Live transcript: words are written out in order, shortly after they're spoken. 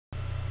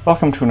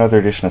Welcome to another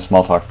edition of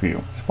Smalltalk for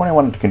You. This morning I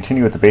wanted to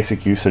continue with the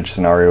basic usage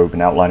scenario we've been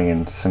outlining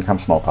in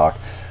SYNCOM Smalltalk.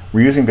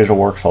 We're using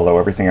VisualWorks, although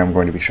everything I'm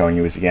going to be showing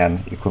you is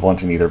again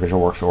equivalent in either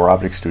VisualWorks or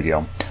Object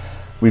Studio.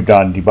 We've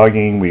done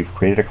debugging, we've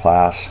created a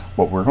class.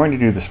 What we're going to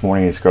do this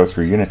morning is go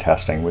through unit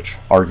testing, which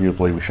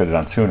arguably we should have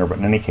done sooner, but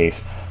in any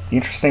case, the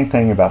interesting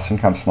thing about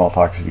SYNCOM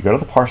Smalltalk is if you go to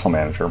the Parcel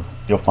Manager,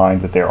 you'll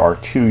find that there are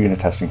two unit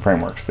testing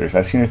frameworks. There's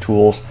SUnit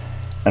Tools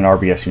and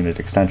RBS Unit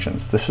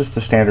Extensions. This is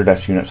the standard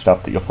SUnit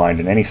stuff that you'll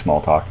find in any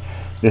Smalltalk.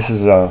 This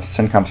is a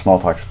SYNCOM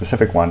Smalltalk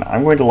specific one.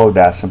 I'm going to load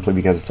that simply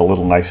because it's a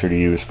little nicer to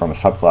use from a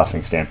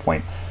subclassing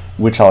standpoint,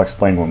 which I'll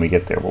explain when we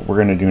get there. What we're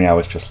going to do now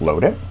is just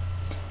load it.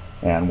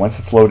 And once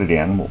it's loaded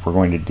in, what we're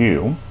going to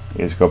do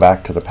is go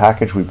back to the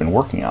package we've been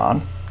working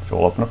on. So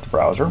we'll open up the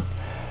browser,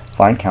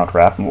 find Counter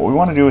App, and what we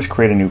want to do is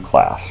create a new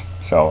class.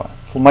 So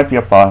it might be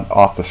up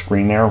off the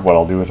screen there. What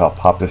I'll do is I'll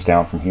pop this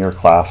down from here,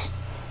 class,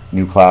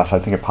 new class. I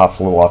think it pops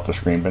a little off the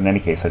screen, but in any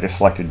case, I just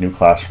selected new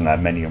class from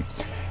that menu.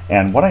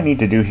 And what I need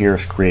to do here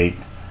is create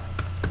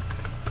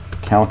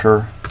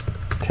counter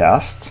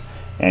tests,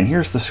 and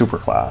here's the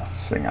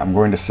superclassing. I'm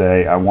going to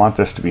say I want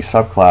this to be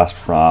subclassed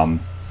from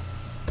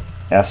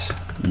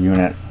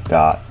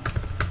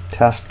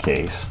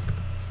sunit.testCase,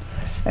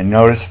 and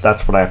notice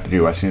that's what I have to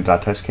do,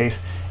 sunit.testCase.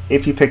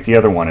 If you pick the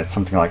other one, it's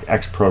something like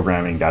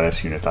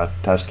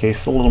xprogramming.sunit.testCase.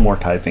 It's a little more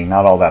typing,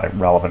 not all that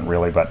relevant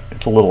really, but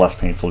it's a little less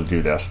painful to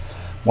do this.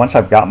 Once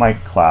I've got my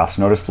class,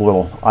 notice the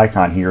little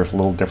icon here is a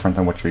little different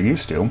than what you're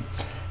used to,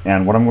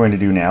 and what I'm going to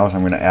do now is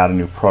I'm going to add a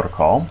new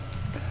protocol.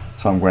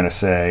 So I'm going to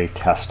say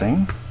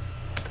testing,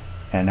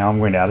 and now I'm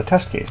going to add a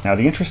test case. Now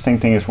the interesting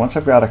thing is once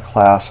I've got a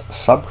class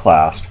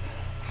subclassed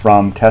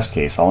from test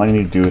case, all I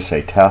need to do is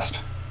say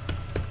test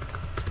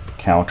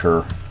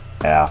counter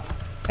app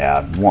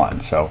add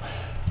one. So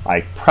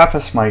I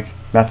preface my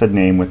method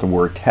name with the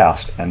word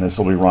test, and this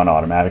will be run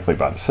automatically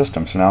by the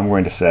system. So now I'm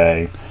going to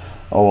say,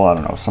 oh, I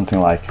don't know,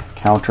 something like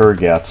counter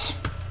gets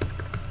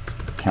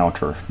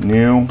counter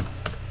new,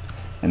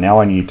 and now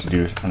I need to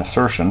do an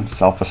assertion,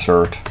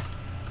 self-assert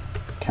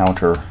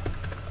counter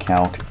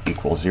count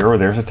equals 0.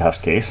 There's a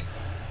test case,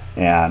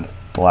 and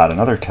we'll add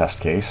another test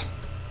case,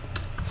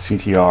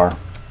 ctr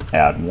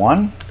add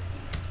 1,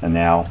 and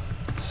now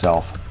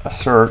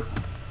self-assert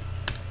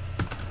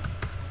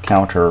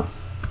counter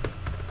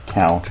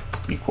count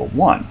equal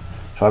 1.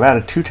 So I've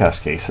added two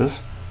test cases.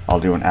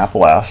 I'll do an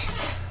Apple S.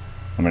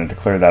 I'm going to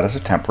declare that as a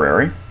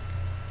temporary,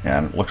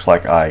 and it looks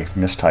like I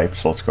mistyped,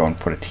 so let's go and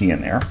put a T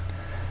in there,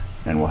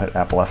 and we'll hit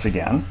Apple S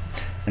again.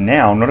 And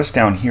now notice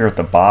down here at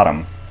the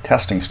bottom,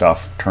 testing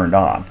stuff turned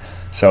on.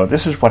 So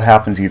this is what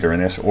happens either in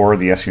this or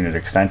the SUnit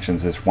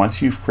extensions is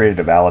once you've created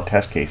a valid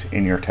test case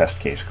in your test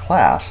case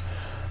class,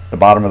 the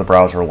bottom of the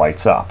browser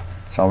lights up.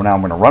 So now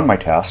I'm going to run my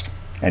test,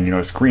 and you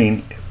notice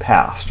green, it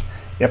passed.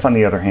 If on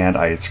the other hand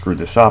I had screwed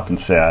this up and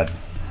said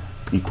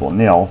equal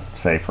nil,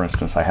 say for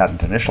instance I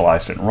hadn't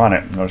initialized it and run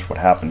it, notice what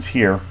happens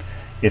here,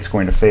 it's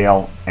going to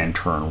fail and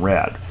turn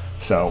red.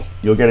 So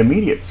you'll get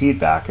immediate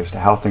feedback as to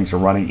how things are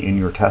running in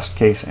your test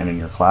case and in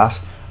your class.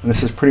 And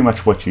this is pretty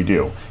much what you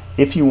do.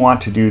 If you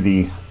want to do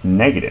the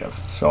negative,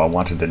 so I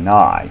want to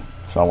deny,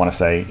 so I want to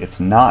say it's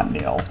not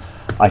nil,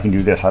 I can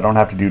do this. I don't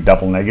have to do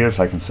double negatives.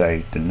 I can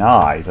say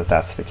deny that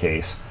that's the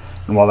case.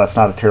 And while that's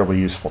not a terribly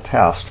useful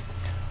test,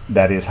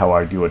 that is how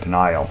I do a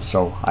denial.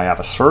 So I have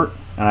assert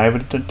and I have a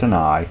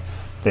deny.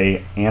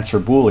 They answer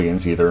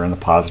Booleans either in the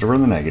positive or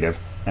the negative,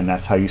 and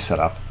that's how you set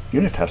up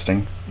unit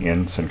testing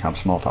in SYNCOM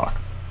Smalltalk.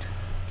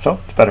 So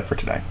that's about it for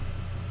today.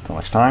 Until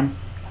next time,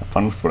 have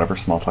fun with whatever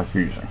Smalltalk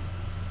you're using.